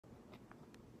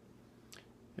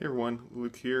Hey everyone,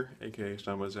 Luke here, aka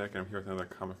Zach, and I'm here with another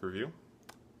comic review.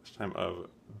 This time of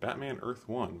Batman Earth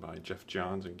 1 by Geoff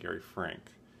Johns and Gary Frank.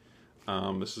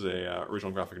 This is a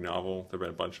original graphic novel. There have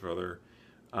been a bunch of other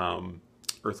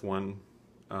Earth 1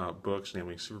 books,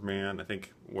 namely Superman. I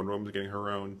think Wonder Woman's getting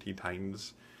her own. Teen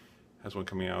Titans has one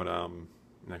coming out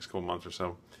next couple months or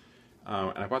so.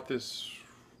 And I bought this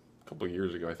a couple of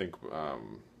years ago, I think.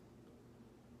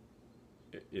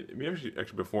 Maybe actually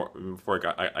before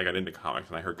I got into comics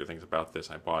and I heard good things about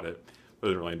this. I bought it, but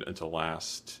it wasn't really until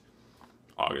last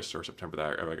August or September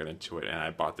that I ever got into it, and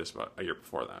I bought this about a year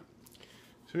before that.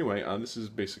 So anyway, this is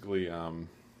basically an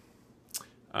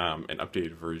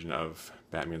updated version of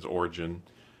Batman's origin.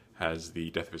 Has the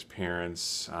death of his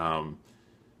parents,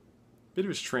 bit of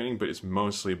his training, but it's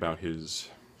mostly about his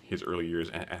early years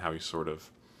and how he's sort of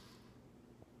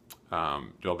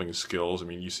developing his skills. I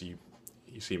mean, you see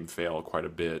him fail quite a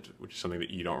bit, which is something that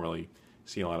you don't really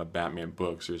see in a lot of Batman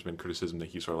books. There's been criticism that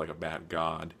he's sort of like a bad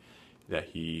god, that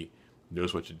he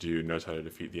knows what to do, knows how to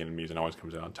defeat the enemies, and always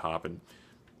comes out on top and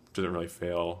doesn't really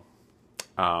fail.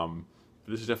 But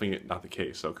this is definitely not the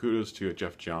case. So kudos to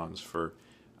Geoff Johns for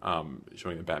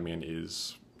showing that Batman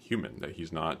is human, that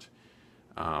he's not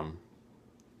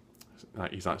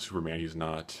Superman. He's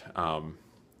not one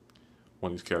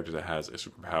of these characters that has a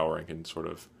superpower and can sort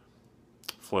of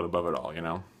float above it all, you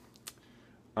know.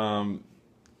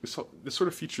 This sort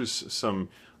of features some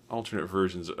alternate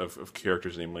versions of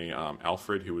characters, namely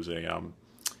Alfred, who was I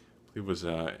believe was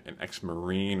an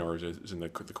ex-Marine, or is in the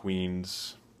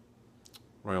Queen's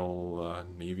Royal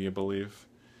Navy, I believe.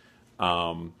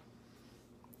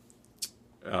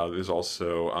 There's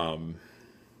also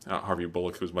Harvey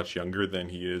Bullock, who's much younger than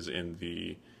he is in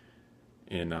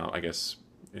I guess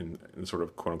in sort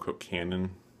of quote unquote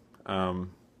canon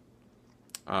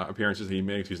appearances that he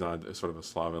makes. He's not sort of a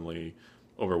slovenly,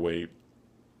 overweight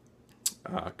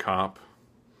cop.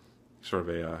 Sort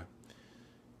of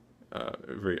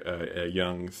a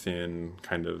young, thin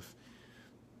kind of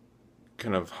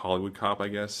Hollywood cop, I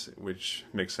guess, which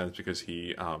makes sense because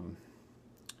he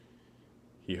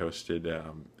hosted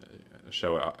a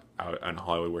show out in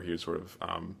Hollywood where he would sort of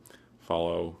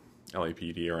follow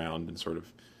LAPD around and sort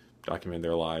of document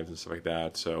their lives and stuff like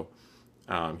that. So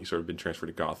he's sort of been transferred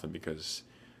to Gotham because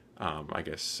I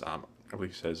guess I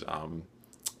believe he says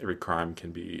every crime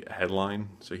can be a headline.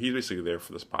 So he's basically there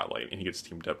for the spotlight, and he gets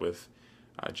teamed up with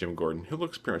Jim Gordon, who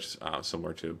looks pretty much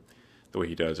similar to the way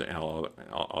he does in all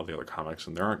the other comics.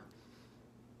 And there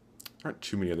aren't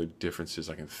too many other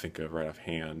differences I can think of right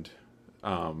offhand.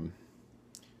 The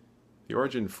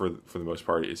origin for the most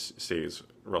part stays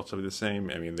relatively the same.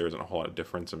 I mean, there isn't a whole lot of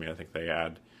difference. I mean, I think they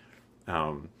add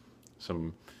some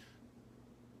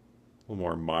little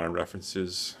more modern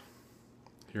references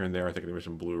here and there. I think there was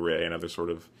some Blu-ray and other sort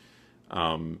of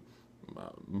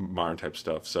modern type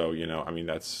stuff. So, you know, I mean,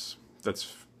 it's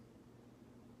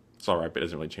all right, but it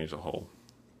doesn't really change the whole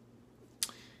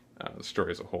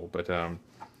story as a whole. But so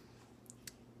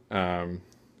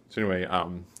anyway,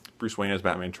 Bruce Wayne as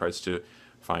Batman tries to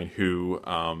find who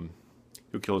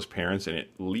killed his parents, and it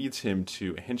leads him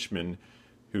to a henchman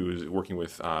who's working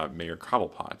with Mayor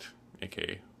Cobblepot,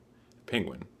 aka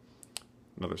Penguin.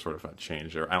 Another sort of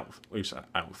change there. At least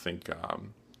I don't think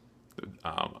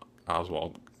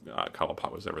Oswald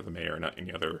Cobblepot was ever the mayor in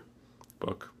any other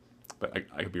book, but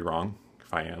I could be wrong.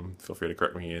 If I am, feel free to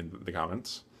correct me in the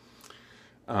comments.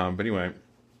 But anyway,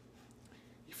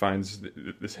 he finds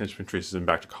this henchman, traces him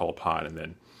back to Cobblepot, and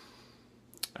then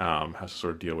has to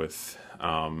sort of deal with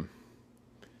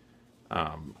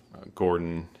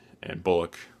Gordon and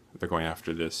Bullock. They're going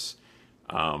after this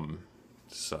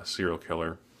serial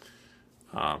killer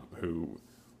who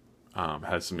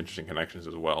has some interesting connections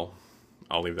as well.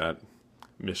 I'll leave that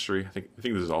mystery. I think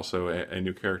this is also a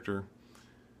new character,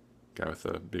 guy with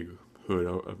a big hood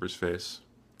over his face.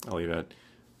 I'll leave that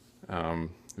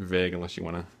vague unless you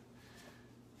want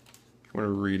to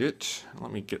read it.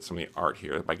 Let me get some of the art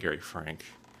here by Gary Frank.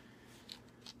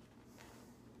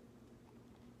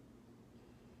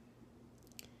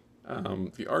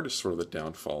 The art is sort of the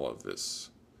downfall of this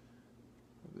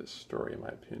story, in my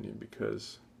opinion,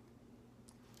 because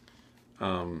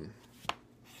Gary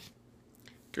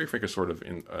Frank is sort of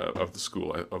of the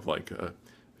school of like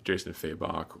Jason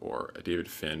Fabok or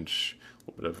David Finch,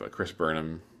 a little bit of Chris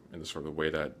Burnham, in the sort of the way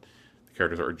that the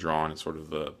characters are drawn, and sort of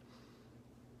the,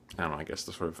 I don't know, I guess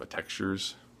the sort of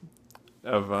textures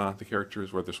of the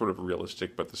characters, where they're sort of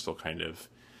realistic, but they're still kind of,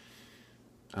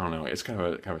 I don't know, it's kind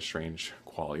of a strange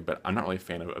quality. But I'm not really a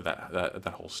fan of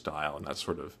that whole style, and that's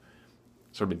sort of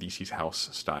been DC's house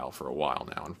style for a while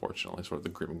now, unfortunately. Sort of the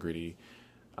grim and gritty,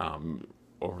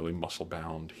 overly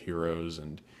muscle-bound heroes,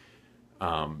 and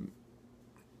I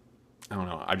don't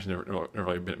know. I just never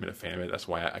really been a fan of it. That's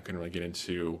why I couldn't really get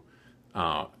into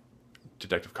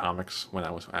Detective Comics when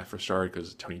I first started,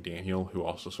 because Tony Daniel, who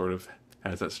also sort of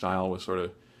has that style, was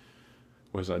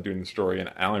doing the story,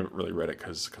 and I only really read it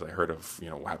because I heard of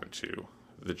what happened to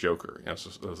the Joker. So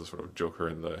there was a sort of Joker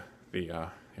in the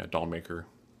Dollmaker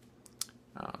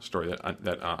story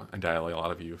that undoubtedly a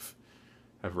lot of you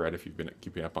have read if you've been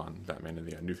keeping up on Batman in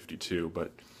the New 52,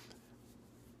 but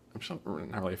I'm just not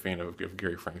really a fan of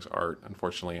Gary Frank's art,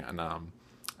 unfortunately, and I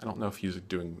don't know if he's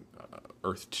doing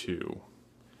Earth 2,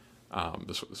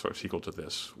 the sort of sequel to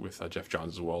this with Geoff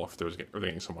Johns as well, if they're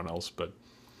getting someone else, but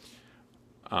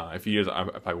if he is,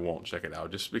 I won't check it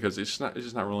out, just because it's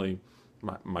just not really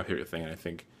my favorite thing, and I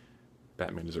think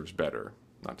Batman deserves better.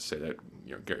 Not to say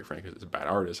that Gary Frank is a bad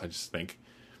artist, I just think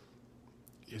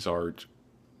his art,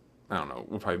 I don't know,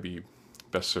 will probably be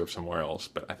best served somewhere else,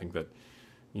 but I think that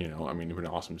it would be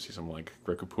awesome to see someone like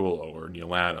Greg Capullo or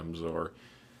Neil Adams or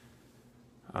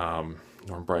Norm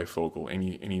Breyfogle,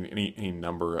 any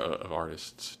number of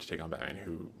artists to take on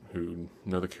Batman who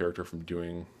know the character from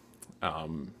doing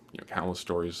countless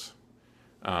stories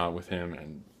with him,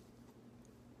 and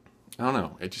I don't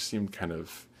know, it just seemed kind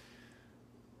of,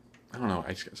 I don't know,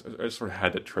 I just sort of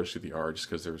had to trudge through the art just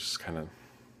because there's kind of,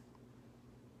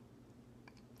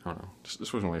 I don't know,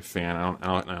 this wasn't really a fan.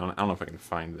 I don't know if I can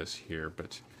find this here,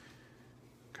 but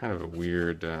kind of a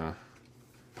weird,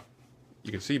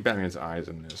 you can see Batman's eyes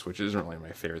in this, which isn't really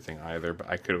my favorite thing either, but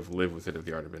I could have lived with it if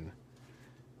the art had been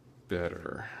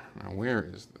better. Now, where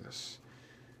is this?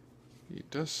 He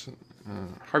does,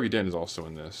 Harvey Dent is also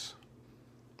in this,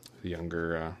 the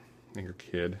younger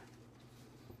kid.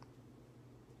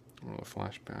 One of the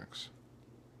flashbacks.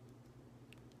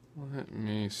 Let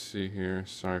me see here,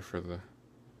 sorry for the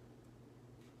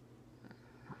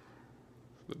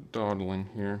dawdling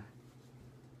here.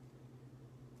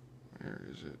 Where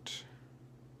is it?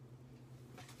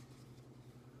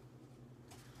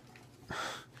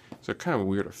 So kind of a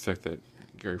weird effect that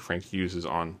Gary Frank uses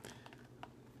on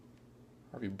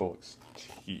Harvey Bullock's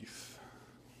teeth.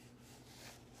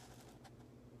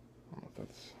 I don't know if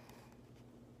that's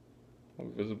how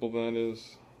visible that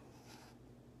is.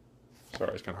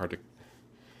 Sorry, it's kind of hard to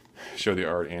show the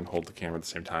art and hold the camera at the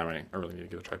same time. I really need to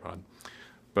get a tripod.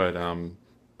 But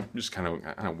just kind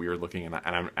of weird looking, and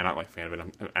I'm not like a fan of it.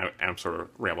 I'm sort of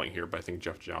rambling here, but I think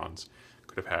Geoff Johns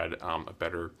could have had a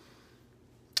better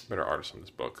artist on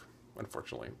this book,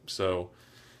 unfortunately. So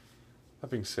that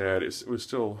being said, it was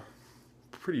still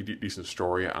a pretty decent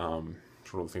story.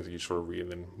 Sort of the things that you sort of read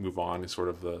and then move on is sort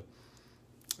of the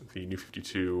New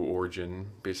 52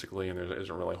 origin, basically, and there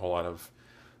isn't really a whole lot of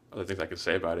other things I could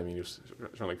say about it. I mean, it was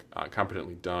certainly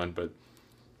competently done, but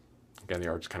again, the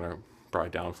art just kind of brought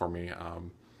it down for me. I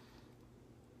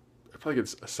probably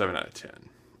get a 7 out of 10.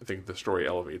 I think the story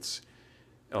elevates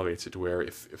it to where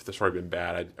if the story had been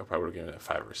bad, I probably would have given it a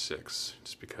 5 or 6,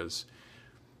 just because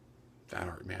that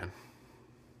art, man.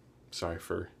 Sorry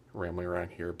for rambling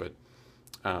around here, but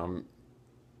I'm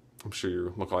sure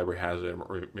your local library has it,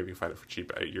 or maybe you can find it for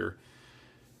cheap at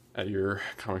your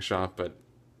comic shop. But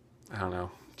I don't know,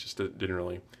 just didn't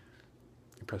really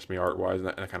impress me art-wise, and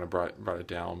that kind of brought it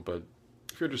down. But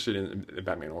if you're interested in the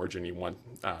Batman origin, you want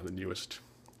the newest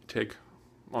take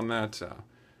on that,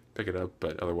 pick it up.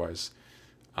 But otherwise,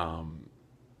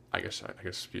 I guess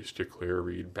you steer clear.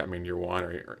 Read Batman Year One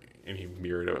or any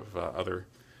myriad of other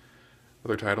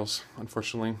titles.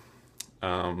 Unfortunately,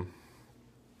 having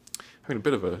a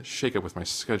bit of a shakeup with my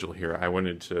schedule here. I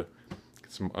wanted to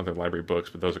get some other library books,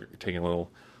 but those are taking a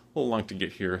little long to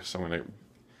get here. So I'm going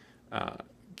to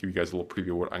give you guys a little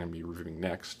preview of what I'm going to be reviewing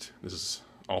next. This is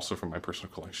also from my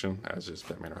personal collection, as is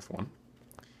Batman Earth 1.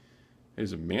 It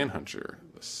is a Manhunter,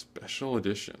 the special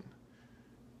edition,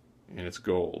 and it's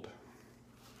gold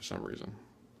for some reason.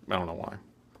 I don't know why.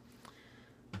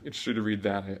 Interested to read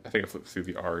that. I think I flipped through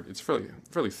the art. It's a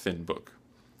fairly thin book,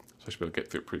 so I should be able to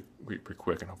get through it pretty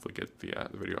quick and hopefully get the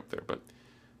video up there. But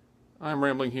I'm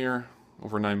rambling here,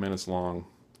 over 9 minutes long.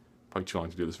 Probably too long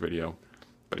to do this video.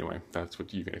 But anyway, that's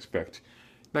what you can expect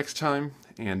next time.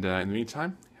 And in the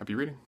meantime, happy reading.